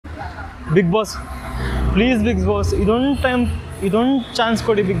Big boss please big boss ಇದೊಂದು chance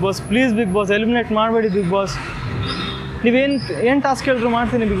ಕೊಡಿ big boss please big boss eliminate ಮಾಡಬೇಡಿ big boss ನೀವೇನು task ಹೇಳಿದ್ರು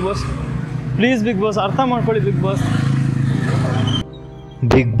ಮಾಡ್ತೀನಿ big boss please big boss ಅರ್ಥ ಮಾಡ್ಕೊಳ್ಳಿ ಬಿಗ್ ಬಾಸ್.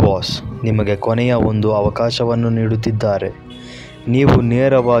 ಬಿಗ್ ಬಾಸ್ ನಿಮಗೆ ಕೊನೆಯ ಒಂದು ಅವಕಾಶವನ್ನು ನೀಡುತ್ತಿದ್ದಾರೆ. ನೀವು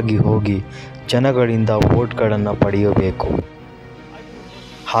ನೇರವಾಗಿ ಹೋಗಿ ಜನಗಳಿಂದ ವೋಟ್ಗಳನ್ನು ಪಡೆಯಬೇಕು.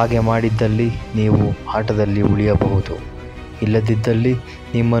 ಹಾಗೆ ಮಾಡಿದ್ದಲ್ಲಿ ನೀವು ಆಟದಲ್ಲಿ ಉಳಿಯಬಹುದು, ಇಲ್ಲದಿದ್ದಲ್ಲಿ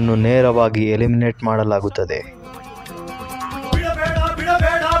ನಿಮ್ಮನ್ನು ನೇರವಾಗಿ ಎಲಿಮಿನೇಟ್ ಮಾಡಲಾಗುತ್ತದೆ.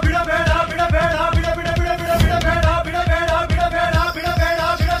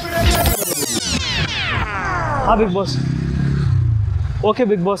 ಹಾಂ big boss okay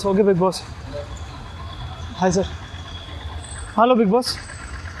big boss hi sir hello big boss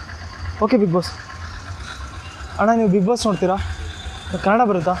okay big boss ಅಣ್ಣ ನೀವು ಬಿಗ್ ಬಾಸ್ ನೋಡ್ತೀರಾ? ಕನ್ನಡ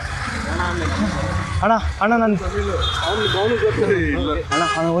ಬರುತ್ತಾ ಅಣ್ಣ? ನಾನು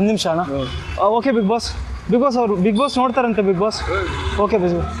ಅಣ್ಣ ಒಂದು ನಿಮಿಷ ಅಣ್ಣ. ಓಕೆ ಬಿಗ್ ಬಾಸ್ ಅವರು big boss ನೋಡ್ತಾರಂತೆ big boss. Okay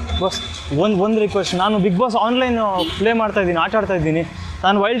big boss ಒಂದು ರಿಕ್ವೆಸ್ಟ್, ನಾನು ಬಿಗ್ ಬಾಸ್ ಆನ್ಲೈನ್ ಪ್ಲೇ ಮಾಡ್ತಾಯಿದ್ದೀನಿ, ಆಟ ಆಡ್ತಾಯಿದ್ದೀನಿ.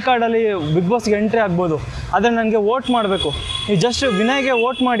 ನಾನು ವೈಲ್ಡ್ ಕಾರ್ಡಲ್ಲಿ ಬಿಗ್ ಬಾಸ್ಗೆ ಎಂಟ್ರಿ ಆಗ್ಬೋದು, ಆದರೆ ನನಗೆ ವೋಟ್ ಮಾಡಬೇಕು. ನೀವು ಜಸ್ಟ್ ವಿನಯ್ಗೆ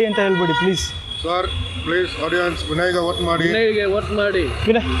ವೋಟ್ ಮಾಡಿ ಅಂತ ಹೇಳ್ಬಿಡಿ please. Sir please audience ವಿನಯ್ಗೆ vote ಮಾಡಿ.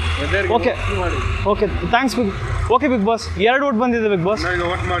 Vinay okay thanks okay big boss 2 vote ಬಂದಿದೆ ಬಿಗ್ ಬಾಸ್. ವಿನಯ್ಗೆ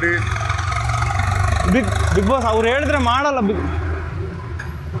ವೋಟ್ ಮಾಡಿ. ಬಿಗ್ ಬಾಸ್ ಅವ್ರು ಹೇಳಿದ್ರೆ ಮಾಡಲ್ಲ.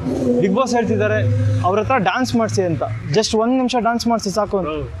 ಬಿಗ್ ಬಾಸ್ ಹೇಳ್ತಿದ್ದಾರೆ ಅವ್ರ ಹತ್ರ ಡ್ಯಾನ್ಸ್ ಮಾಡಿಸಿ ಅಂತ. ಜಸ್ಟ್ 1 ನಿಮಿಷ ಡ್ಯಾನ್ಸ್ ಮಾಡಿಸಿ ಸಾಕು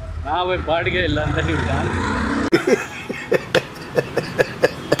ಅಂತ. ನಾವೇ ಬಾಡಿಗೆ ಇಲ್ಲ ಅಂತ ನೀವು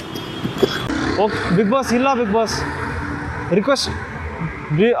ಓಕೆ ಬಿಗ್ ಬಾಸ್ ಇಲ್ಲ ಬಿಗ್ ಬಾಸ್ ರಿಕ್ವೆಸ್ಟ್,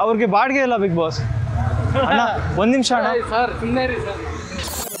 ಅವ್ರಿಗೆ ಬಾಡಿಗೆ ಇಲ್ಲ ಬಿಗ್ ಬಾಸ್. ಅಣ್ಣ 1 ನಿಮಿಷ ಅಣ್ಣ. ಸರ್ ಸುಮ್ಮನೆ ರೀ ಸರ್.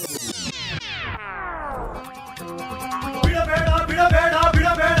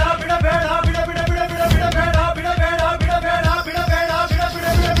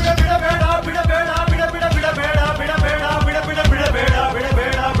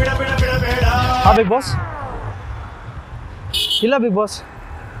 ಹಾಂ ಬಿಗ್ ಬಾಸ್ ಇಲ್ಲ ಬಿಗ್ ಬಾಸ್.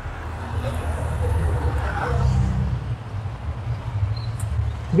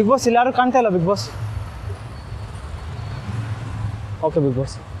 ಬಿಗ್ ಬಾಸ್ ಇಲ್ಲಿ ಯಾರು ಕಾಣ್ತಾ ಇಲ್ಲ big boss. Okay big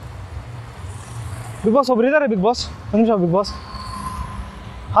boss ಒಬ್ರು ಇದ್ದಾರೆ ಬಿಗ್ ಬಾಸ್. 1 ನಿಮಿಷ ಬಿಗ್ ಬಾಸ್.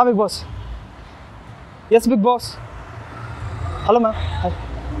 ಹಾಂ big boss S big boss. Hello ma'am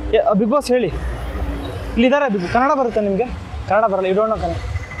big boss ಹೇಳಿ. ಇಲ್ಲಿದ್ದಾರೆ ಕನ್ನಡ ಬರುತ್ತೆ ನಿಮಗೆ? ಕನ್ನಡ ಬರಲ್ಲ, ಇಡೋಣ ಕನ್ನಡ.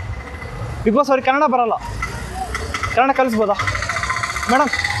 ಬಿಗ್ ಬಾಸ್ ಅವ್ರಿಗೆ ಕನ್ನಡ ಬರಲ್ಲ, Kannada ಕಲಿಸ್ಬೋದಾ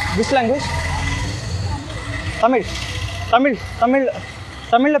madam? This language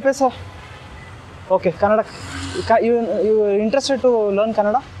Tamil ಪೇಸ. Okay Kannada you interested to learn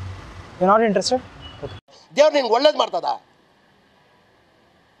Kannada? You not interested? Okay ದೇವ್ರು ನಿಂಗೆ ಒಳ್ಳೇದು ಮಾಡ್ತದ,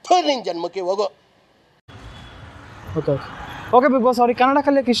 ನಿನ್ನ ಜನ್ಮಕ್ಕೆ ಹೋಗೋ. ಓಕೆ ಬಿಗ್ ಬಾಸ್ ಅವ್ರಿಗೆ ಕನ್ನಡ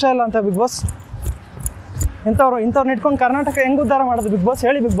ಕಲಿಯೋಕ್ಕೆ ಇಷ್ಟ ಇಲ್ಲ ಅಂತ ಬಿಗ್ ಬಾಸ್. ಇಂಥವ್ರನ್ನ ಇಟ್ಕೊಂಡು ಕರ್ನಾಟಕ ಹೆಂಗೆ ಉದ್ಧಾರ ಮಾಡೋದು ಬಿಗ್ ಬಾಸ್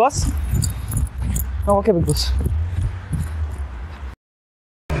ಹೇಳಿ big boss. Okay big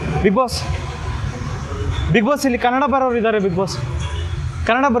boss ಇಲ್ಲಿ ಕನ್ನಡ ಬರೋರು ಇದ್ದಾರೆ ಬಿಗ್ ಬಾಸ್.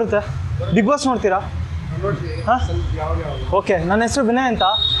 ಕನ್ನಡ ಬರುತ್ತೆ ಬಿಗ್ ಬಾಸ್ ನೋಡ್ತೀರಾ? ಹಾಂ ಓಕೆ ನನ್ನ ಹೆಸರು ವಿನಯ್ ಅಂತ.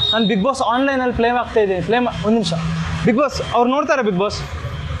 ನಾನು ಬಿಗ್ ಬಾಸ್ ಆನ್ಲೈನಲ್ಲಿ ಪ್ಲೇ ಆಗ್ತಾಯಿದ್ದೀನಿ. 1 ನಿಮಿಷ ಬಿಗ್ ಬಾಸ್ ಅವ್ರು ನೋಡ್ತಾರೆ ಬಿಗ್ ಬಾಸ್.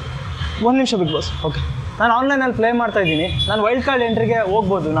 1 ನಿಮಿಷ ಬಿಗ್ ಬಾಸ್. ಓಕೆ ನಾನು ಆನ್ಲೈನಲ್ಲಿ ಪ್ಲೇ ಮಾಡ್ತಾಯಿದ್ದೀನಿ. ನಾನು ವೈಲ್ಡ್ ಕಾರ್ಡ್ ಎಂಟ್ರಿಗೆ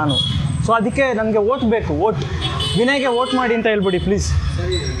ಹೋಗ್ಬೋದು ನಾನು. ಸೊ ಅದಕ್ಕೆ ನನಗೆ ವೋಟ್ ಬೇಕು. ವಿನಯ್ಗೆ ವೋಟ್ ಮಾಡಿ ಅಂತ ಹೇಳ್ಬಿಡಿ ಪ್ಲೀಸ್.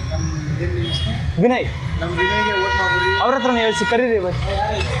 ವಿನಯ್ ಅವ್ರ ಹತ್ರನೇ ಹೇಳ್ಸಿ, ಕರೀರಿ ಬೈ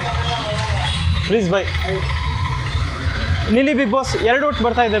ಪ್ಲೀಸ್ ಬೈ. ನಿಲ್ಲಿ ಬಿಗ್ ಬಾಸ್ 2 ವೋಟ್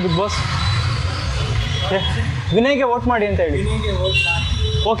ಬರ್ತಾ ಇದೆ ಬಿಗ್ ಬಾಸ್. ವಿನಯ್ಗೆ ವೋಟ್ ಮಾಡಿ ಅಂತ ಹೇಳಿ.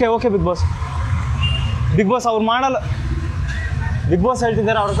 ಓಕೆ ಬಿಗ್ ಬಾಸ್ ಅವ್ರು ಮಾಡಲ್ಲ. ಬಿಗ್ ಬಾಸ್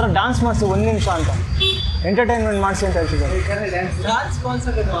ಹೇಳ್ತಿದ್ದಾರೆ ಅವ್ರ ಹತ್ರ ಡ್ಯಾನ್ಸ್ ಮಾಡಿಸಿ 1 ನಿಮಿಷ ಅಂತ, ಎಂಟರ್ಟೈನ್ಮೆಂಟ್ ಮಾಡಿಸಿ ಅಂತ ಹೇಳ್ತಿದ್ದಾರೆ.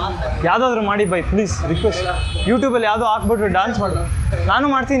 ಯಾವುದಾದ್ರೂ ಮಾಡಿ ಬೈ ಪ್ಲೀಸ್, ರಿಕ್ವೆಸ್ಟ್. ಯೂಟ್ಯೂಬಲ್ಲಿ ಯಾವುದೋ ಹಾಕ್ಬಿಟ್ರು ಡ್ಯಾನ್ಸ್ ಮಾಡಿ. ನಾನು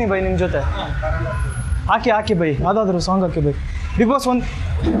ಮಾಡ್ತೀನಿ ಬೈ ನಿಮ್ಮ ಜೊತೆ. ಹಾಕಿ ಬೈ, ಯಾವುದಾದ್ರೂ song hockey by. Big boss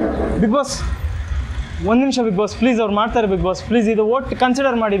 1 ನಿಮಿಷ ಬಿಗ್ ಬಾಸ್ ಪ್ಲೀಸ್. ಅವ್ರು ಮಾಡ್ತಾರೆ ಬಿಗ್ ಬಾಸ್ ಪ್ಲೀಸ್. ಇದು ವೋಟ್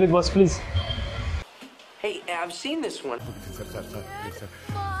ಕನ್ಸಿಡರ್ ಮಾಡಿ ಬಿಗ್ ಬಾಸ್ ಪ್ಲೀಸ್.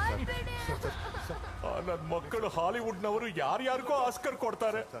 ನನ್ನ ಮಕ್ಕಳು ಹಾಲಿವುಡ್ನವರು ಯಾರ್ಯಾರಿಗೋ ಆಸ್ಕರ್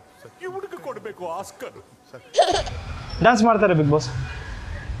ಕೊಡ್ತಾರೆ, ಇವ್ರಿಗೆ ಕೊಡಬೇಕು ಆಸ್ಕರ್. ಡ್ಯಾನ್ಸ್ ಮಾಡ್ತಾರೆ ಬಿಗ್ ಬಾಸ್.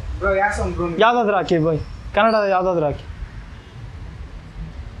 ಯಾವುದಾದ್ರೂ ಹಾಕಿ ಬೈ, ಕನ್ನಡ ಯಾವುದಾದ್ರೂ ಹಾಕಿ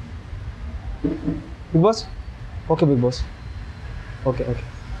big boss. Okay big boss okay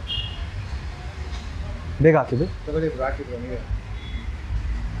ಬೇಗ ಹಾಕಿ ಬೈ.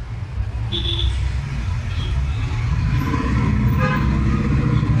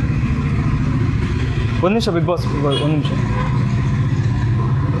 ಒಂದು ನಿಮಿಷ ಬಿಗ್ ಬಾಸ್. 1 ನಿಮಿಷ.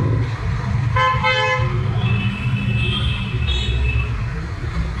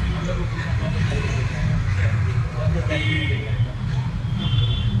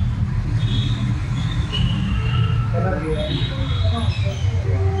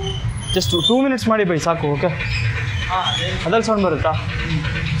 ಜಸ್ಟ್ 2 ಮಿನಿಟ್ಸ್ ಮಾಡಿ ಬೈ ಸಾಕು. ಓಕೆ, ಅದ್ರಲ್ಲಿ ಸೌಂಡ್ ಬರುತ್ತಾ?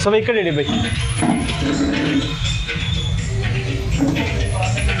 ಸ್ವಲ್ಪ ಈ ಕಡೆ ಇಡಿ ಬೈ.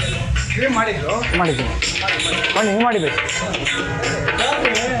 ಮಾಡಿದ್ದೀನಿ ಮಾಡಿ ನೀವು ಮಾಡಿ ಬೈ,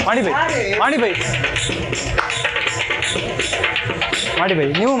 ಮಾಡಿ ಬೈ, ಮಾಡಿ ಬೈ, ಮಾಡಿ ಬೈ,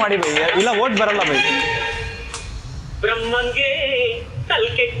 ನೀವು ಮಾಡಿ ಬೈ, ಇಲ್ಲ ಓಟ್ ಬರಲ್ಲ ಬೈ. ಬ್ರಹ್ಮಂಗೆ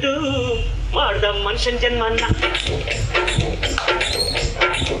ತಲ್ಕೆಟ್ಟು ಮಾಡ್ದ ಮನುಷ್ಯನ್ ಜನ್ಮನ್ನ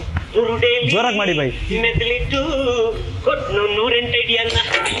ಜೋರಾಗಿ ಮಾಡಿ ಬೈ. ಮೆದ್ಲಿಟ್ಟು ಕೊಟ್ನು 108 ಅಡಿಯನ್ನ.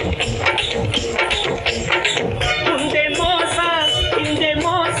 ಮುಂದೆ ಮೋಸ ಹಿಂದೆ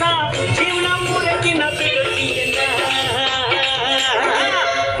ಮೋಸ ಜೀವನ ಮೂರಕ್ಕಿನ ಬಿಡುತ್ತಿಲ್ಲ.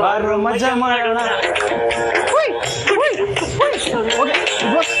 ಬಾರೋ ಮಜಾ ಮಾಡೋಣ.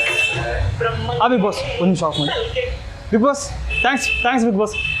 ಬಿಗ್ ಬಾಸ್ ಒಂದು ನಿಮಿಷ ಆಫ್ ಮಾಡಿ. Big boss thanks big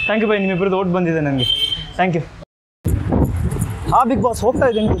boss, thank you by. ನಿಮ್ಮಿಬ್ಬರದ್ದು vote ಬಂದಿದೆ ನನಗೆ, ಥ್ಯಾಂಕ್ ಯು. ಬಿಗ್ ಬಾಸ್ ಹೋಗ್ತಾ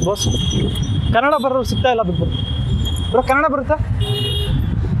ಇದ್ದೀನಿ ಬಿಗ್ ಬಾಸ್. ಕನ್ನಡ ಬರೋರು ಸಿಗ್ತಾ ಇಲ್ಲ ಬಿಗ್ ಬಾಸ್. ಬ್ರೋ ಕನ್ನಡ ಬರುತ್ತಾ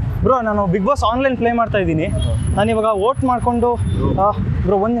ಬ್ರೋ? ನಾನು ಬಿಗ್ ಬಾಸ್ ಆನ್ಲೈನ್ ಪ್ಲೇ ಮಾಡ್ತಾ ಇದ್ದೀನಿ. ನಾನು ಇವಾಗ ಓಟ್ ಮಾಡಿಕೊಂಡು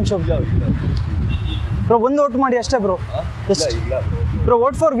ಬ್ರೋ ಒಂದು ನಿಮಿಷ ಬ್ರೋ, ಒಂದು ಓಟ್ ಮಾಡಿ ಅಷ್ಟೇ ಬ್ರೋ. ಎಷ್ಟು ಬ್ರೋ?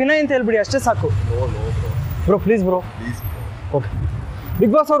 ಓಟ್ ಫಾರ್ ವಿನಯ್ ಅಂತ ಹೇಳ್ಬಿಡಿ ಅಷ್ಟೇ ಸಾಕು bro, please bro. Okay,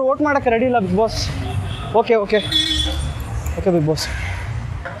 big boss ಅವ್ರು ಓಟ್ ಮಾಡೋಕ್ಕೆ ರೆಡಿ ಇಲ್ಲ big boss. Okay okay okay big boss.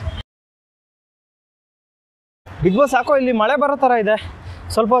 Big boss ಯಾಕೋ ಇಲ್ಲಿ ಮಳೆ ಬರೋ ಥರ ಇದೆ,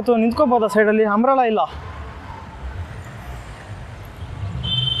 ಸ್ವಲ್ಪ ಹೊತ್ತು ನಿಂತ್ಕೋಬೋದಾ ಸೈಡಲ್ಲಿ? ಅಂಬ್ರಲ್ಲ ಇಲ್ಲ.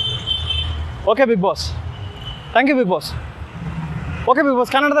 Okay big boss, thank you big boss. Okay big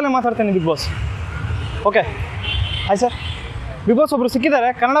boss, ಕನ್ನಡದಲ್ಲೇ ಮಾತಾಡ್ತೇನೆ ಬಿಗ್ ಬಾಸ್. ಓಕೆ ಆಯ್ ಸರ್. ಬಿಗ್ ಬಾಸ್ ಒಬ್ಬರು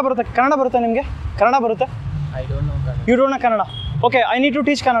ಸಿಕ್ಕಿದ್ದಾರೆ, ಕನ್ನಡ ಬರುತ್ತೆ ನಿಮಗೆ? ಕನ್ನಡ ಬರುತ್ತೆ? You don't know Kannada? Okay, I need to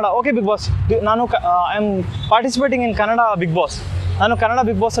teach Kannada. Okay big boss, ನಾನು I am participating in Kannada big boss. ನಾನು Kannada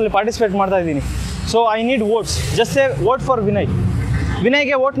big ಬಾಸಲ್ಲಿ participate ಮಾಡ್ತಾ ಇದ್ದೀನಿ. So I need votes. Just say vote for Vinay.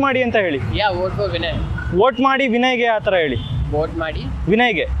 ವಿನಯ್ಗೆ vote ಮಾಡಿ ಅಂತ ಹೇಳಿ. Vote for Vinay. ವೋಟ್ ಮಾಡಿ ವಿನಯ್ಗೆ ಆ ಥರ ಹೇಳಿ. ವೋಟ್ ಮಾಡಿ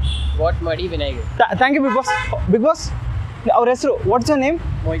ವಿನಯ್ಗೆ. ವೋಟ್ ಮಾಡಿ ವಿನಯ್ಗೆ. Thank you big boss. Big boss ಅವ್ರ ಹೆಸರು what's your name?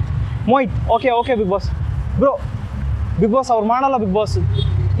 Mohit. Okay okay big boss. Bro big boss ಅವ್ರು ಮಾಡಲ್ಲ big boss.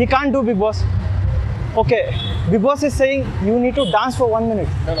 He can't do big boss. Okay, big boss is saying you need to dance for 1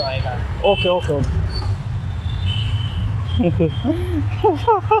 minute. Okay okay okay.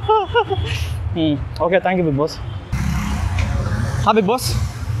 Okay, thank you big boss. Big boss.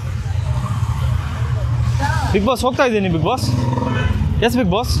 Big boss ಹೋಗ್ತಾ ಇದ್ದೀನಿ big boss. S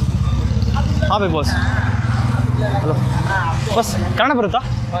big boss. Big boss. Hello bus, Kannada ಬರುತ್ತಾ?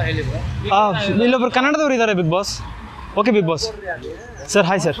 ಇಲ್ಲೊಬ್ರು ಕನ್ನಡದವ್ರು ಇದ್ದಾರೆ big boss. Okay big boss. Sir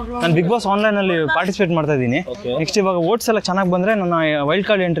hi sir, ನಾನು big boss ಆನ್ಲೈನಲ್ಲಿ participate ಮಾಡ್ತಾ ಇದ್ದೀನಿ. Next ಇವಾಗ ಓಟ್ಸ್ ಎಲ್ಲ ಚೆನ್ನಾಗಿ ಬಂದರೆ ನನ್ನ ವೈಲ್ಡ್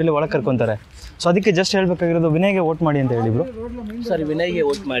ಕಾರ್ಡ್ ಎಂಟ್ರಿಲಿ ಒಳಗೆ ಕರ್ಕೊತಾರೆ. ಸೊ ಅದಕ್ಕೆ ಜಸ್ಟ್ ಹೇಳಬೇಕಾಗಿರೋದು ವಿನಯ್ಗೆ ವೋಟ್ ಮಾಡಿ ಅಂತ ಹೇಳಿದ್ರು. ಸರಿ, ವಿನಯ್ಗೆ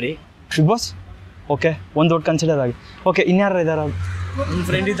ವೋಟ್ ಮಾಡಿ ಬಿಗ್ ಬಾಸ್. ಓಕೆ, ಒಂದು ವೋಟ್ ಕನ್ಸಿಡರ್ ಆಗಿ. ಓಕೆ, ಇನ್ಯಾರು ಇದ್ದಾರೆ? ನನ್ನ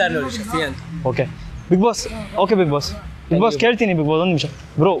ಫ್ರೆಂಡ್ ಇದ್ದಾರೆ ನೋಡಿ, ಶಫಿ ಅಂತ. Okay big boss. Okay big boss. Big boss ಕೇಳ್ತೀನಿ ಬಿಗ್ ಬಾಸ್, ಒಂದು ನಿಮಿಷ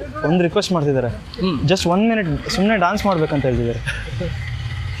ಬ್ರೋ. ಒಂದು ರಿಕ್ವೆಸ್ಟ್ ಮಾಡ್ತಿದ್ದಾರೆ, ಜಸ್ಟ್ 1 minute ಸುಮ್ಮನೆ ಡಾನ್ಸ್ ಮಾಡ್ಬೇಕಂತ ಹೇಳ್ತಿದ್ದಾರೆ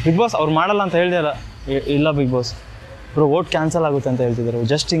ಬಿಗ್ ಬಾಸ್. ಅವ್ರು ಮಾಡಲ್ಲ ಅಂತ ಹೇಳ್ದಿಲ್ಲ. ಇಲ್ಲ big boss bro, vote cancel ಆಗುತ್ತೆ ಅಂತ ಹೇಳ್ತಿದ್ದಾರೆ.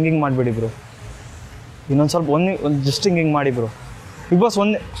 ಜಸ್ಟ್ ಹಿಂಗಿಂಗ್ ಮಾಡಿಬಿಡಿ ಬ್ರೋ, ಇನ್ನೊಂದು ಸ್ವಲ್ಪ ಒಂದು ಜಸ್ಟ್ ಹಿಂಗಿಂಗ್ ಮಾಡಿ ಬ್ರೋ. ಬಿಗ್ ಬಾಸ್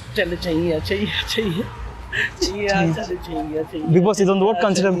ಒಂದು ಬಿಗ್ ಬಾಸ್ ಇದೊಂದು ವೋಟ್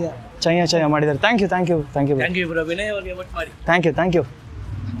ಕನ್ಸಿಡರ್ ಚಯ್ಯ ಮಾಡಿದ್ದಾರೆ. Thank you bro. ವಿನಯ್ ಅವರಿಗೆ ವೋಟ್ ಮಾಡಿ. Thank you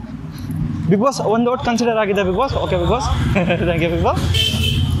big boss. ಒಂದು ವೋಟ್ ಕನ್ಸಿಡರ್ ಆಗಿದೆ big boss. Okay big boss. Thank you big boss.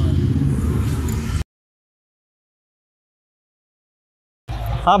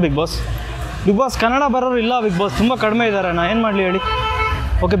 Big boss. Big boss Kannada ಬರೋರು ಇಲ್ಲ ಬಿಗ್ ಬಾಸ್, ತುಂಬ ಕಡಿಮೆ ಇದ್ದಾರೆ. ನಾನು ಏನು ಮಾಡಲಿ ಹೇಳಿ?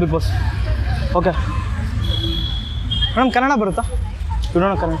 Okay big boss. Okay madam, Kannada ಬರುತ್ತಾ?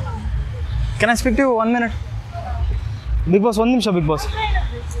 ಇಡೋಣ Kannada. Can I speak to 1 minute? Big boss, ಒಂದು ನಿಮಿಷ big boss.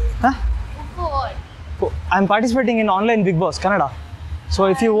 I am participating in online big boss Kannada. So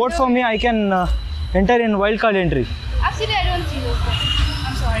if you vote for me I can enter in wild card entry.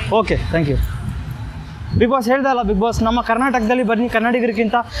 Okay, thank you big boss. ಹೇಳ್ದೆ ಅಲ್ಲ big boss, ನಮ್ಮ ಕರ್ನಾಟಕದಲ್ಲಿ ಬನ್ನಿ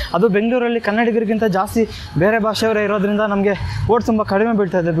ಕನ್ನಡಿಗರಿಗಿಂತ, ಅದು ಬೆಂಗಳೂರಲ್ಲಿ ಕನ್ನಡಿಗರಿಗಿಂತ ಜಾಸ್ತಿ ಬೇರೆ ಭಾಷೆಯವರೇ ಇರೋದ್ರಿಂದ ನಮಗೆ ಓಟ್ ತುಂಬ ಕಡಿಮೆ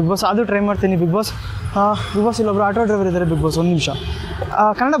ಬೀಳ್ತಾ ಇದೆ ಬಿಗ್ ಬಾಸ್. ಅದು ಟ್ರೈ ಮಾಡ್ತೀನಿ ಬಿಗ್ ಬಾಸ್. ಬಿಗ್ ಬಾಸ್ ಇಲ್ಲೊಬ್ರು ಆಟೋ ಡ್ರೈವರ್ ಇದ್ದಾರೆ ಬಿಗ್ ಬಾಸ್. ಒಂದು ನಿಮಿಷ.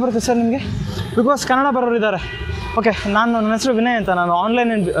 ಕನ್ನಡ ಬರುತ್ತೆ ಸರ್ ನಿಮಗೆ? ಬಿಗ್ ಬಾಸ್ ಕನ್ನಡ ಬರೋರು ಇದ್ದಾರೆ. ಓಕೆ, ನನ್ನ ಹೆಸರು ವಿನಯ್ ಅಂತ. ನಾನು ಆನ್ಲೈನ್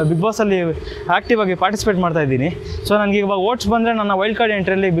ಬಿಗ್ ಬಾಸಲ್ಲಿ ಆ್ಯಕ್ಟಿವ್ ಆಗಿ ಪಾರ್ಟಿಸಿಪೇಟ್ ಮಾಡ್ತಾ ಇದ್ದೀನಿ. ಸೊ ನನಗೆ ಇವಾಗ ಓಟ್ಸ್ ಬಂದರೆ ನನ್ನ ವೈಲ್ಡ್ ಕಾರ್ಡ್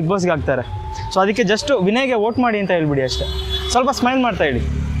ಎಂಟ್ರಿಯಲ್ಲಿ ಬಿಗ್ ಬಾಸ್ಗೆ ಹಾಕ್ತಾರೆ. ಸೊ ಅದಕ್ಕೆ ಜಸ್ಟ್ ವಿನಯ್ಗೆ ವೋಟ್ ಮಾಡಿ ಅಂತ ಹೇಳ್ಬಿಡಿ ಅಷ್ಟೇ. ಸ್ವಲ್ಪ ಸ್ಮೈಲ್ ಮಾಡ್ತಾ ಹೇಳಿ.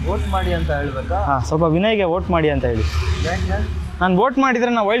 ವೋಟ್ ಮಾಡಿ ಅಂತ ಹೇಳ್ಬೇಕಾ? ಸ್ವಲ್ಪ ವಿನಯ್ಗೆ ವೋಟ್ ಮಾಡಿ ಅಂತ ಹೇಳಿ. ನಾನು ವೋಟ್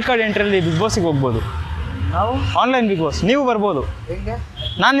ಮಾಡಿದರೆ ನಾವು ವೈಲ್ಡ್ ಕಾರ್ಡ್ ಎಂಟ್ರಿಯಲ್ಲಿ ಬಿಗ್ ಬಾಸಿಗೆ ಹೋಗ್ಬೋದು. ನಾವು ಆನ್ಲೈನ್ ಬಿಗ್ ಬಾಸ್ ನೀವು ಬರ್ಬೋದು. ಹೆಂಗೆ?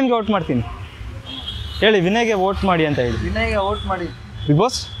 ನಾನು ನಿಮಗೆ ವೋಟ್ ಮಾಡ್ತೀನಿ. ಹೇಳಿ ವಿನಯ್ಗೆ ವೋಟ್ ಮಾಡಿ ಅಂತ ಹೇಳಿ. ವಿನಯ್ಗೆ ವೋಟ್ ಮಾಡಿ ಬಿಗ್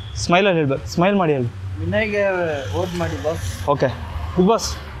ಬಾಸ್. ಸ್ಮೈಲಲ್ಲಿ ಹೇಳ್ಬೇಕು, ಸ್ಮೈಲ್ ಮಾಡಿ ಹೇಳಿ. ವಿನಯ್ಗೆ ವೋಟ್ ಮಾಡಿ boss. Okay big boss.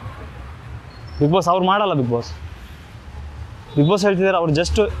 Big boss ಅವ್ರು ಮಾಡಲ್ಲ ಬಿಗ್ ಬಾಸ್. ಬಿಗ್ ಬಾಸ್ ಹೇಳ್ತಿದ್ದಾರೆ ಅವ್ರು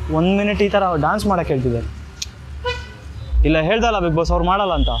ಜಸ್ಟ್ 1 ಮಿನಿಟ್ ಈ ಥರ ಡ್ಯಾನ್ಸ್ ಮಾಡೋಕ್ಕೆ ಹೇಳ್ತಿದ್ದಾರೆ. ಇಲ್ಲ ಹೇಳ್ದಲ್ಲ ಬಿಗ್ ಬಾಸ್ ಅವ್ರು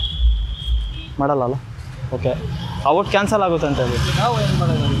ಮಾಡಲ್ಲ ಅಂತ. ಮಾಡಲ್ಲ ಅಲ್ಲ? ಓಕೆ, ಔಟ್ ಕ್ಯಾನ್ಸಲ್ ಆಗುತ್ತೆ ಅಂತ ಹೇಳಿ. ನಾವು ಏನು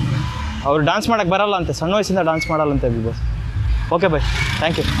ಮಾಡೋದು? ಅವ್ರು ಡ್ಯಾನ್ಸ್ ಮಾಡೋಕ್ಕೆ ಬರಲ್ಲ ಅಂತೆ, ಸಣ್ಣ ವಯಸ್ಸಿಂದ dance ಮಾಡಲ್ಲಂತೆ big boss. Okay by,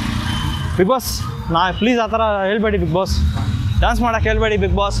 thank you big boss. Please ಆ ಥರ ಹೇಳ್ಬೇಡಿ ಬಿಗ್ ಬಾಸ್, ಡ್ಯಾನ್ಸ್ ಮಾಡೋಕ್ಕೆ ಹೇಳ್ಬೇಡಿ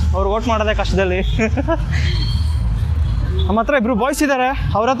ಬಿಗ್ ಬಾಸ್. ಅವ್ರು ವೋಟ್ ಮಾಡೋದೇ ಕಷ್ಟದಲ್ಲಿ. ನಮ್ಮ ಹತ್ರ ಇಬ್ಬರು ಬಾಯ್ಸ್ ಇದ್ದಾರೆ,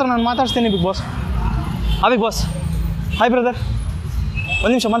 ಅವ್ರ ಹತ್ರ ನಾನು ಮಾತಾಡ್ತೀನಿ big boss. Big boss, hi brother,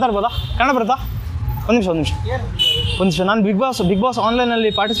 ಒಂದು ನಿಮಿಷ ಮಾತಾಡ್ಬೋದಾ? ಕನ್ನಡ ಬರುತ್ತಾ? ಒಂದು ನಿಮಿಷ. ನಾನು ಬಿಗ್ ಬಾಸ್ ಆನ್ಲೈನಲ್ಲಿ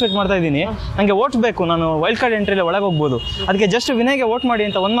ಪಾರ್ಟಿಸಿಪೇಟ್ ಮಾಡ್ತಾ ಇದ್ದೀನಿ. ನನಗೆ ವೋಟ್ ಬೇಕು, ನಾನು ವೈಲ್ಡ್ ಕಾರ್ಡ್ ಎಂಟ್ರಿಯಲ್ಲಿ ಒಳಗೆ ಹೋಗ್ಬೋದು. ಅದಕ್ಕೆ ಜಸ್ಟ್ ವಿನಯ್ಗೆ ವೋಟ್ ಮಾಡಿ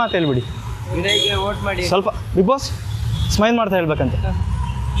ಅಂತ ಒಂದು ಮಾತು ಹೇಳ್ಬಿಡಿ. ವಿನಯ್ಗೆ ವೋಟ್ ಮಾಡಿ. ಸ್ವಲ್ಪ ಬಿಗ್ ಬಾಸ್ ಸ್ಮೈಲ್ ಮಾಡ್ತಾ ಹೇಳ್ಬೇಕಂತೆ.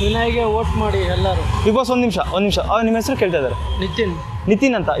 ವಿನಯ್ಗೆ ವೋಟ್ ಮಾಡಿ ಎಲ್ಲರೂ. ಬಿಗ್ ಬಾಸ್ ಒಂದು ನಿಮಿಷ. ನಿಮ್ಮ ಹೆಸರು ಕೇಳ್ತಾ ಇದ್ದಾರೆ.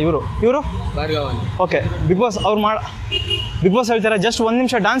 ನಿತಿನ್ ಅಂತ. ಇವರು ಭಾರ್ಗವನ್. Okay big boss big boss ಹೇಳ್ತಾರೆ ಜಸ್ಟ್ 1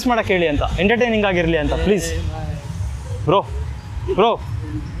 ನಿಮಿಷ ಡ್ಯಾನ್ಸ್ ಮಾಡೋಕ್ಕೆ ಹೇಳಿ ಅಂತ, ಎಂಟರ್ಟೈನಿಂಗ್ ಆಗಿರಲಿ ಅಂತ ಪ್ಲೀಸ್. ಬ್ರೋ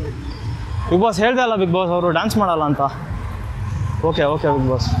ಬಿಗ್ ಬಾಸ್ ಹೇಳ್ದೆ ಅಲ್ಲ ಬಿಗ್ ಬಾಸ್ ಅವರು ಡ್ಯಾನ್ಸ್ ಮಾಡಲ್ಲ ಅಂತ. ಓಕೆ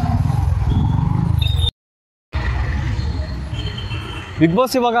ಬಿಗ್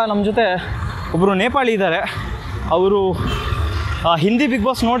ಬಾಸ್ ಇವಾಗ ನಮ್ಮ ಜೊತೆ ಒಬ್ಬರು ನೇಪಾಳಿ ಇದ್ದಾರೆ. ಅವರು ಹಿಂದಿ ಬಿಗ್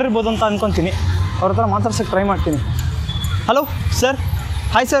ಬಾಸ್ ನೋಡಿರ್ಬೋದು ಅಂತ ಅಂದ್ಕೊತೀನಿ. ಅವ್ರ ಹತ್ರ ಮಾತಾಡ್ಸೋಕ್ಕೆ ಟ್ರೈ ಮಾಡ್ತೀನಿ. हेलो सर,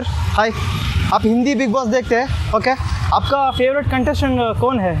 हाय सर, हाय. आप हिंदी बिग बॉस देखते हैं? ओके, आपका फेवरेट कंटेस्टेंट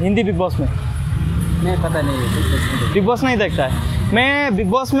कौन है हिंदी बिग बॉस में? नहीं पता नहीं, बिग बॉस नहीं देखता है. मैं बिग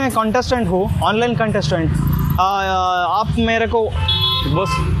बॉस में कंटेस्टेंट हूँ, ऑनलाइन कंटेस्टेंट. आप मेरे को बिग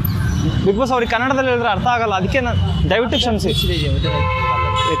बॉस ಅವ್ರಿಗೆ ಕನ್ನಡದಲ್ಲಿ ಹೇಳಿದ್ರೆ ಅರ್ಥ ಆಗಲ್ಲ, ಅದಕ್ಕೆ ನಾನು ದಯವಿಟ್ಟು ಕ್ಷಮಿಸಿ.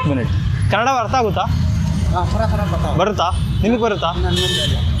 1 ಮಿನಿಟ್. ಕನ್ನಡ ಅರ್ಥ ಆಗುತ್ತಾ? ಬರುತ್ತಾ? ನಿಮಗೆ ಬರುತ್ತಾ?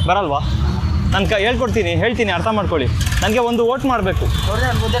 ಬರಲ್ವಾ? ನಾನು ಹೇಳ್ತೀನಿ, ಅರ್ಥ ಮಾಡ್ಕೊಳ್ಳಿ. ನನಗೆ ಒಂದು वोट ಮಾಡಬೇಕು.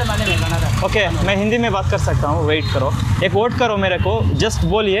 ओके, मैं हिंदी में बात कर सकता हूँ, वेट करो. एक वोट करो मेरे को, जस्ट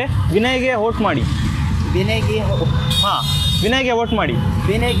बोलिए विनयಗೆ वोट ಮಾಡಿ. हाँ, विनयಗೆ वोट ಮಾಡಿ.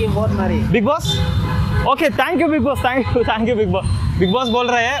 Big boss. Okay, thank you big boss, thank you big boss. Big boss बोल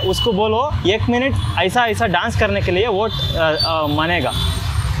रहे हैं उसको बोलो 1 मिनट ऐसा डांस करने के लिए वोट मानेगा.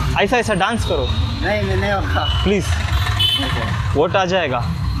 ऐसा डांस करो. नहीं होगा प्लीज़. वोट आ जाएगा,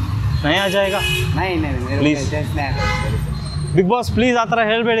 नहीं आ जाएगा? नहीं प्लीज़ बिग बॉस प्लीज़ आ ಥರ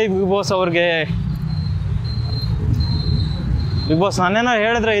ಹೇಳಬೇಡಿ ಬಿಗ್ ಬಾಸ್ ಅವ್ರಿಗೆ. ಬಿಗ್ ಬಾಸ್ ನಾನೇನೋ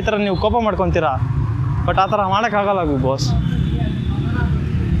ಹೇಳಿದ್ರೆ ಈ ಥರ ನೀವು ಕೋಪ ಮಾಡ್ಕೊತೀರಾ, ಬಟ್ ಆ ಥರ ಮಾಡೋಕ್ಕಾಗಲ್ಲ big boss.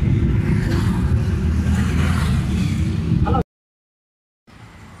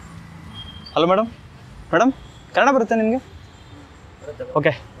 Hello madam Kannada ಬರುತ್ತೆ ನಿಮಗೆ?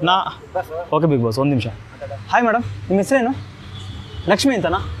 ಓಕೆ ಓಕೆ ಬಿಗ್ ಬಾಸ್, 1 ನಿಮಿಷ. ಹಾಯ್ ಮೇಡಮ್, ನಿಮ್ಮ ಹೆಸರೇನು? ಲಕ್ಷ್ಮಿ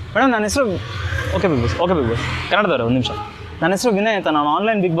ಅಂತನಾ ಮೇಡಮ್? ನನ್ನ ಹೆಸರು ಓಕೆ ಬಿಗ್ ಬಾಸ್ ಕನ್ನಡದವ್ರೆ. 1 ನಿಮಿಷ. ನನ್ನ ಹೆಸರು ವಿನಯ್ ಅಂತ. ನಾನು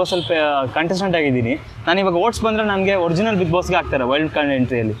ಆನ್ಲೈನ್ ಬಿಗ್ ಬಾಸಲ್ಲಿ ಕಂಟೆಸ್ಟೆಂಟ್ ಆಗಿದ್ದೀನಿ. ನಾನು ಇವಾಗ ವೋಟ್ಸ್ ಬಂದರೆ ನನಗೆ ಒರಿಜಿನಲ್ ಬಿಗ್ ಬಾಸ್ಗೆ ಹಾಕ್ತಾರೆ ವೈಲ್ಡ್ ಕಾರ್ಡ್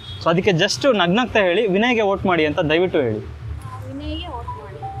ಎಂಟ್ರಿಯಲ್ಲಿ. ಸೊ ಅದಕ್ಕೆ ಜಸ್ಟ್ ನಗ್ನಗ್ತಾ ಹೇಳಿ ವಿನಯ್ಗೆ ವೋಟ್ ಮಾಡಿ ಅಂತ ದಯವಿಟ್ಟು ಹೇಳಿ.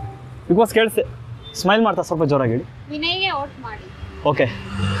 ಬಿಗ್ ಬಾಸ್ ಕೇಳಿಸಿ, ಸ್ಮೈಲ್ ಮಾಡ್ತಾ ಸ್ವಲ್ಪ ಜೋರಾಗಿ ಹೇಳಿ. ವಿನಯ್ಗೆ ವೋಟ್ ಮಾಡಿ.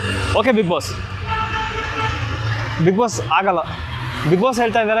 ಓಕೆ ಬಿಗ್ ಬಾಸ್ ಆಗಲ್ಲ. ಬಿಗ್ ಬಾಸ್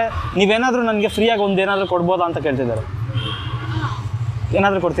ಹೇಳ್ತಾ ಇದ್ದಾರೆ ನೀವೇನಾದರೂ ನನಗೆ ಫ್ರೀಯಾಗಿ ಏನಾದರೂ ಕೊಡ್ಬೋದಾ ಅಂತ ಕೇಳ್ತಿದ್ದಾರೆ.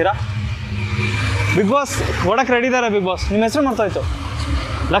 ಏನಾದರೂ ಕೊಡ್ತೀರಾ? ಬಿಗ್ ಬಾಸ್ ಕೊಡೋಕ್ಕೆ ರೆಡಿ ಇದ್ದಾರೆ ಬಿಗ್ ಬಾಸ್. ನಿಮ್ಮ ಹೆಸರು ಮರ್ತೋಯ್ತು.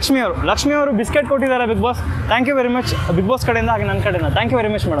 ಲಕ್ಷ್ಮಿ ಅವರು ಬಿಸ್ಕೆಟ್ ಕೊಟ್ಟಿದ್ದಾರೆ big boss. Thank you very much big boss ಕಡೆಯಿಂದ, ಹಾಗೆ ನನ್ನ ಕಡೆಯಿಂದ thank you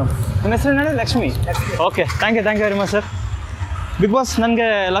very much madam. ನಿಮ್ಮ ಹೆಸರು ಹೇಳಿ? Lakshmi. Okay, thank you very much sir. Big boss ನನಗೆ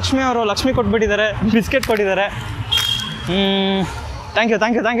ಲಕ್ಷ್ಮಿ ಕೊಟ್ಬಿಟ್ಟಿದ್ದಾರೆ, ಬಿಸ್ಕೆಟ್ ಕೊಟ್ಟಿದ್ದಾರೆ. Thank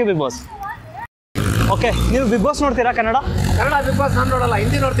you big boss. Okay, ನೀವು ಬಿಗ್ ಬಾಸ್ ನೋಡ್ತೀರಾ? ಕನ್ನಡ ಬಿಗ್ ಬಾಸ್ ನಾನು ನೋಡಲ್ಲ,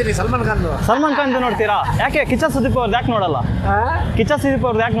 ಹಿಂದಿ ನೋಡ್ತೀನಿ. ಸಲ್ಮಾನ್ ಖಾನ್ ನೋಡ್ತೀರಾ? ಯಾಕೆ ಕಿಚ್ಚ ಸುದೀಪ್ ಅವ್ರದ್ದು ಯಾಕೆ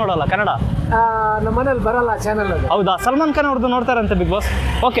ನೋಡಲ್ಲ? ಕನ್ನಡ ನಮ್ಮ ಮನೇಲಿ ಬರಲ್ಲ ಚಾನಲ್. ಹೌದಾ? ಸಲ್ಮಾನ್ ಖಾನ್ ಅವ್ರದ್ದು ನೋಡ್ತಾರಂತೆ ಬಿಗ್ ಬಾಸ್.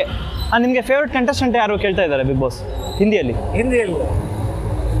 ಓಕೆ, ನಿಮಗೆ ಫೇವ್ರೆಟ್ ಕಂಟೆಸ್ಟೆಂಟ್ ಯಾರು ಕೇಳ್ತಾ ಇದ್ದಾರೆ ಬಿಗ್ ಬಾಸ್ ಹಿಂದಿಯಲ್ಲಿ?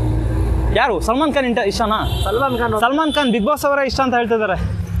 ಯಾರು? ಸಲ್ಮಾನ್ ಖಾನ್ ಇಷ್ಟನಾ? ಸಲ್ಮಾನ್ ಖಾನ್ ಬಿಗ್ ಬಾಸ್ ಅವರೇ ಇಷ್ಟ ಅಂತ ಹೇಳ್ತಿದ್ದಾರೆ.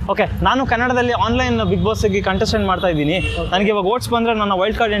 ಓಕೆ, ನಾನು ಕನ್ನಡದಲ್ಲಿ ಆನ್ಲೈನ್ ಬಿಗ್ ಬಾಸ್ಗೆ ಕಂಟೆಸ್ಟೆಂಟ್ ಮಾಡ್ತಾ ಇದ್ದೀನಿ. ನನಗೆ ಇವಾಗ ವೋಟ್ಸ್ ಬಂದರೆ ನನ್ನ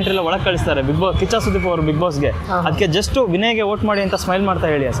ವೈಲ್ಡ್ ಕಾರ್ಡ್ ಎಂಟ್ರಿಲ್ಲ ಒಳಗೆ ಕಳಿಸ್ತಾರೆ ಬಿಗ್ ಬಾಸ್, ಕಿಚ್ಚ ಸುದೀಪ್ ಅವರು ಬಿಗ್ ಬಾಸ್ಗೆ. ಅದಕ್ಕೆ ಜಸ್ಟ್ ವಿನಯ್ಗೆ ವೋಟ್ ಮಾಡಿ ಅಂತ ಸ್ಮೈಲ್ ಮಾಡ್ತಾ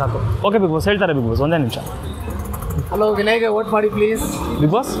ಹೇಳಿ ಸಾಕು. ಓಕೆ ಬಿಗ್ ಬಾಸ್ ಹೇಳ್ತಾರೆ ಬಿಗ್ ಬಾಸ್. 1 ನಿಮಿಷ. ಹಲೋ, ವಿನಯ್ಗೆ ವೋಟ್ ಮಾಡಿ ಪ್ಲೀಸ್.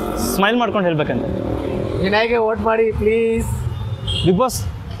 ಬಿಗ್ ಬಾಸ್ ಸ್ಮೈಲ್ ಮಾಡ್ಕೊಂಡು ಹೇಳ್ಬೇಕಂತೆ. ವಿನಯ್ಗೆ ವೋಟ್ ಮಾಡಿ please. Big boss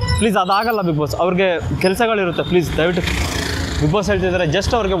please, ಅದಾಗಲ್ಲ big boss, ಅವ್ರಿಗೆ ಕೆಲಸಗಳಿರುತ್ತೆ. ಪ್ಲೀಸ್ ದಯವಿಟ್ಟು ಬಿಗ್ ಬಾಸ್ ಹೇಳ್ತಿದ್ದಾರೆ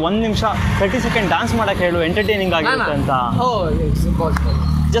ಜಸ್ಟ್ ಅವ್ರಿಗೆ 1 ನಿಮಿಷ 30 ಸೆಕೆಂಡ್ ಡ್ಯಾನ್ಸ್ ಮಾಡೋಕ್ಕೆ ಹೇಳು, ಎಂಟರ್ಟೈನಿಂಗ್ ಆಗಿರುತ್ತೆ ಅಂತ.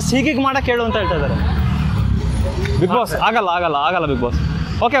 ಜಸ್ಟ್ ಹೀಗೆ ಮಾಡೋಕ್ಕೆ ಹೇಳು ಅಂತ ಹೇಳ್ತಾ ಇದ್ದಾರೆ ಬಿಗ್ ಬಾಸ್. ಆಗಲ್ಲ ಬಿಗ್ ಬಾಸ್.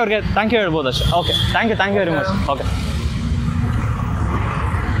 ಓಕೆ, ಅವ್ರಿಗೆ ಥ್ಯಾಂಕ್ ಯು ಹೇಳ್ಬೋದು ಅಷ್ಟೇ. Okay, thank you very much. Okay,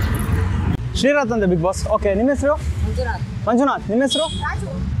 ಶ್ರೀರಾತ್ ಅಂತ ಬಿಗ್ ಬಾಸ್. ಓಕೆ, ನಿಮ್ಮ ಹೆಸರು? ಮಂಜುನಾಥ್. ನಿಮ್ಮ ಹೆಸರು?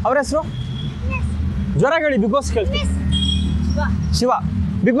 ಅವ್ರ ಹೆಸರು? ಜ್ವರ ಹೇಳಿ ಬಿಗ್ ಬಾಸ್ ಕೇಳ್ತೀನಿ. ಶಿವ.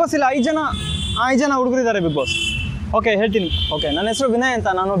 ಬಿಗ್ ಬಾಸ್ ಇಲ್ಲ 5 ಜನ ಹುಡುಗರಿದ್ದಾರೆ ಬಿಗ್ ಬಾಸ್. ಓಕೆ, ಹೇಳ್ತೀನಿ. ಓಕೆ, ನನ್ನ ಹೆಸರು ವಿನಯ್ ಅಂತ.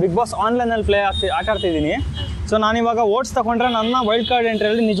 ನಾನು ಬಿಗ್ ಬಾಸ್ ಆನ್ಲೈನಲ್ಲಿ ಆಟ ಆಡ್ತಿದ್ದೀನಿ. ಸೊ ನಾನಿವಾಗ ಓಟ್ಸ್ ತಗೊಂಡ್ರೆ ನನ್ನ ವೈಲ್ಡ್ ಕಾರ್ಡ್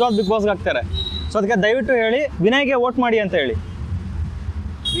ಎಂಟ್ರಿಯಲ್ಲಿ ನಿಜವಾದ ಬಿಗ್ ಬಾಸ್ಗೆ ಹಾಕ್ತಾರೆ. ಸೊ ಅದಕ್ಕೆ ದಯವಿಟ್ಟು ಹೇಳಿ ವಿನಯ್ಗೆ ವೋಟ್ ಮಾಡಿ ಅಂತ ಹೇಳಿ.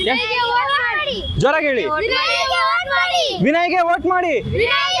 ಜೋರಾಗಿ ಹೇಳಿ, ವಿನಯ್ಗೆ ವೋಟ್ ಮಾಡಿ,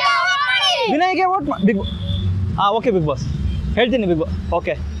 ವಿನಯ್ಗೆ ವೋಟ್ ಮಾಡಿ. ಓಕೆ ಬಿಗ್ ಬಾಸ್ ಹೇಳ್ತೀನಿ. ಬಿಗ್ ಬಾಸ್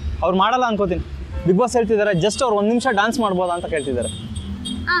ಓಕೆ, ಅವ್ರು ಮಾಡಲ್ಲ ಅನ್ಕೋತೀನಿ. ಬಿಗ್ ಬಾಸ್ ಹೇಳ್ತಿದ್ದಾರೆ ಜಸ್ಟ್ ಅವ್ರು 1 ನಿಮಿಷ ಡ್ಯಾನ್ಸ್ ಮಾಡ್ಬೋದಾ ಅಂತ ಕೇಳ್ತಿದ್ದಾರೆ.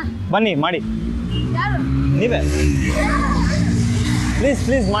 ಬನ್ನಿ ಮಾಡಿ, ನೀವೇ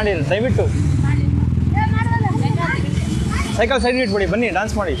ಪ್ಲೀಸ್ ಮಾಡಿ ದಯವಿಟ್ಟು. ಸೈಕಲ್ ಸೈಡ್ ಇಟ್ಬಿಡಿ, ಬನ್ನಿ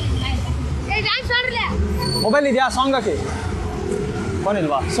ಡ್ಯಾನ್ಸ್ ಮಾಡಿ. ಮೊಬೈಲ್ ಇದೆಯಾ? ಸಾಂಗ್ ಹಾಕಿ. ಫೋನ್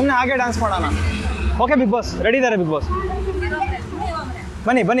ಇಲ್ವಾ? ಸುಮ್ಮನೆ ಹಾಗೆ ಡ್ಯಾನ್ಸ್ ಮಾಡೋಣ. ಓಕೆ ಬಿಗ್ ಬಾಸ್ ರೆಡಿ ಇದ್ದಾರೆ. ಬಿಗ್ ಬಾಸ್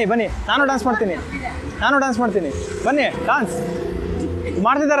ಬನ್ನಿ ಬನ್ನಿ ಬನ್ನಿ, ನಾನು ಡ್ಯಾನ್ಸ್ ಮಾಡ್ತೀನಿ ಬನ್ನಿ. ಡ್ಯಾನ್ಸ್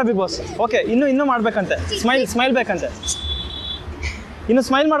ಮಾಡ್ತಿದ್ದಾರೆ ಬಿಗ್ ಬಾಸ್. ಓಕೆ, ಇನ್ನೂ ಮಾಡ್ಬೇಕಂತೆ. ಸ್ಮೈಲ್ ಬೇಕಂತೆ. ಇನ್ನು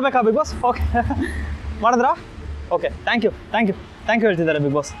ಸ್ಮೈಲ್ ಮಾಡಬೇಕಾ ಬಿಗ್ ಬಾಸ್? ಓಕೆ ಮಾಡಿದ್ರಾ? ಓಕೆ, ಥ್ಯಾಂಕ್ ಯು ಹೇಳ್ತಿದ್ದಾರೆ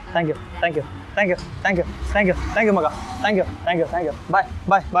ಬಿಗ್ ಬಾಸ್. ಥ್ಯಾಂಕ್ ಯು ಮಗ. Thank you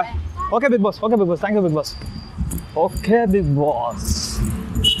bye. Okay big boss thank you big boss. Okay big boss,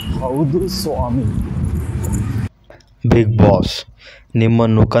 ಹೌದು ಸ್ವಾಮಿ. ಬಿಗ್ ಬಾಸ್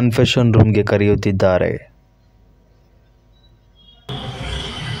ನಿಮ್ಮನ್ನು ಕನ್ಫೆಷನ್ ರೂಮ್ಗೆ ಕರೆಯುತ್ತಿದ್ದಾರೆ.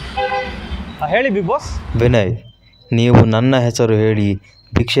 ಹೇಳಿ ಬಿಗ್ ಬಾಸ್. ವಿನಯ್, ನೀವು ನನ್ನ ಹೆಸರು ಹೇಳಿ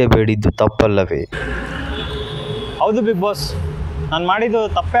ಭಿಕ್ಷೆ ಬೇಡಿದ್ದು ತಪ್ಪಲ್ಲವೇ? ಹೌದು ಬಿಗ್ ಬಾಸ್, ನಾನು ಮಾಡಿದ್ದು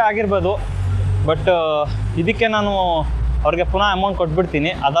ತಪ್ಪೇ ಆಗಿರ್ಬೋದು. ಬಟ್ ಇದಕ್ಕೆ ನಾನು ಅವ್ರಿಗೆ ಪುನಃ ಅಮೌಂಟ್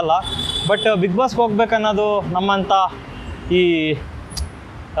ಕೊಟ್ಬಿಡ್ತೀನಿ, ಅದಲ್ಲ. ಬಟ್ ಬಿಗ್ ಬಾಸ್ಗೆ ಹೋಗ್ಬೇಕನ್ನೋದು ನಮ್ಮಂಥ ಈ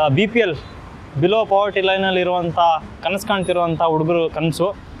BPL ಬಿಲೋ ಪಾವರ್ಟಿ ಲೈನಲ್ಲಿರುವಂಥ ಕನಸು ಕಾಣ್ತಿರುವಂಥ ಹುಡುಗರು ಕನಸು.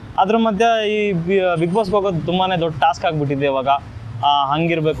 ಅದ್ರ ಮಧ್ಯೆ ಈ ಬಿಗ್ ಬಾಸ್ಗೆ ಹೋಗೋದು ತುಂಬಾ ದೊಡ್ಡ ಟಾಸ್ಕ್ ಆಗಿಬಿಟ್ಟಿದೆ ಇವಾಗ.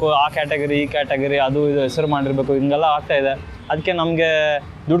 ಹಂಗಿರಬೇಕು, ಆ ಕ್ಯಾಟಗರಿ ಈ ಕ್ಯಾಟಗರಿ, ಅದು ಇದು ಹೆಸರು ಮಾಡಿರಬೇಕು, ಹಿಂಗೆಲ್ಲ ಆಗ್ತಾಯಿದೆ. ಅದಕ್ಕೆ ನಮಗೆ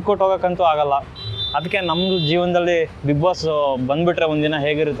ದುಡ್ಡು ಕೊಟ್ಟು ಹೋಗೋಕ್ಕಂತೂ ಆಗಲ್ಲ. ಅದಕ್ಕೆ ನಮ್ಮದು ಜೀವನದಲ್ಲಿ ಬಿಗ್ ಬಾಸ್ ಬಂದುಬಿಟ್ರೆ ಒಂದಿನ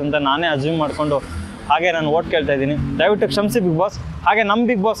ಹೇಗಿರುತ್ತೆ ಅಂತ ನಾನೇ ಅಸ್ಯೂಮ್ ಮಾಡಿಕೊಂಡು ಹಾಗೆ ನಾನು ಓಟ್ ಕೇಳ್ತಾ ಇದ್ದೀನಿ. ದಯವಿಟ್ಟು ಕ್ಷಮಿಸಿ ಬಿಗ್ ಬಾಸ್. ಹಾಗೆ ನಮ್ಮ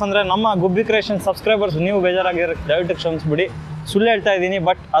ಬಿಗ್ ಬಾಸ್ ಅಂದರೆ ನಮ್ಮ ಗುಬ್ಬಿ ಕ್ರಿಯೇಷನ್ ಸಬ್ಸ್ಕ್ರೈಬರ್ಸ್ ನೀವು ಬೇಜಾರಾಗಿರೋ ದಯವಿಟ್ಟು ಕ್ಷಮಿಸ್ಬಿಡಿ. ಸುಳ್ಳು ಹೇಳ್ತಾ ಇದ್ದೀನಿ,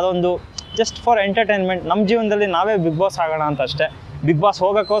 ಬಟ್ ಅದೊಂದು ಜಸ್ಟ್ ಫಾರ್ ಎಂಟರ್ಟೈನ್ಮೆಂಟ್. ನಮ್ಮ ಜೀವನದಲ್ಲಿ ನಾವೇ ಬಿಗ್ ಬಾಸ್ ಆಗೋಣ ಅಂತ ಅಷ್ಟೇ. ಬಿಗ್ ಬಾಸ್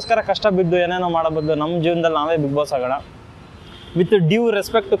ಹೋಗೋಕ್ಕೋಸ್ಕರ ಕಷ್ಟ ಬಿದ್ದು ಏನೇನೋ ಮಾಡೋಬದ್ದು ನಮ್ಮ ಜೀವನದಲ್ಲಿ ನಾವೇ ಬಿಗ್ ಬಾಸ್ ಆಗೋಣ. With due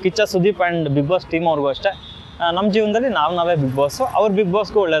respect to Kichcha Sudeep and big boss team ಅವ್ರಿಗೂ ಅಷ್ಟೇ. ನಮ್ಮ ಜೀವನದಲ್ಲಿ ನಾವೇ ಬಿಗ್ ಬಾಸು, ಅವ್ರ ಬಿಗ್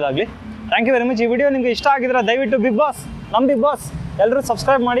ಬಾಸ್ಗೂ ಒಳ್ಳೇದಾಗಲಿ. Thank you very much. ಈ ವಿಡಿಯೋ ನಿಮಗೆ ಇಷ್ಟ ಆಗಿದ್ರೆ ದಯವಿಟ್ಟು ಬಿಗ್ ಬಾಸ್, ನಮ್ಮ ಬಿಗ್ ಬಾಸ್ ಎಲ್ಲರೂ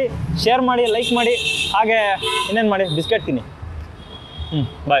ಸಬ್ಸ್ಕ್ರೈಬ್ ಮಾಡಿ, ಶೇರ್ ಮಾಡಿ, ಲೈಕ್ ಮಾಡಿ. ಹಾಗೆ ಇನ್ನೇನು ಮಾಡಿ, ಬಿಸ್ಕೆಟ್ ತಿನ್ನಿ.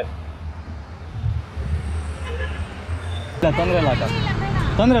 ಬಾಯ್. ಇಲ್ಲ ತೊಂದರೆ ಇಲ್ಲ ಅಕ್ಕ,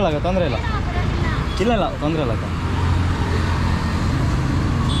 ತೊಂದರೆ ಇಲ್ಲ ಅಕ್ಕ.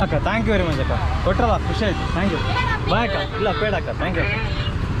 ಥ್ಯಾಂಕ್ ಯು ವೆರಿ ಮಚ್ ಅಕ್ಕ, ಕೊಟ್ಟರಲ್ಲ ಖುಷಿ ಆಯಿತು. Thank you. ಬಾಯ್ ಅಕ್ಕ. ಇಲ್ಲ ಬೇಡ ಅಕ್ಕ, ಥ್ಯಾಂಕ್ ಯು.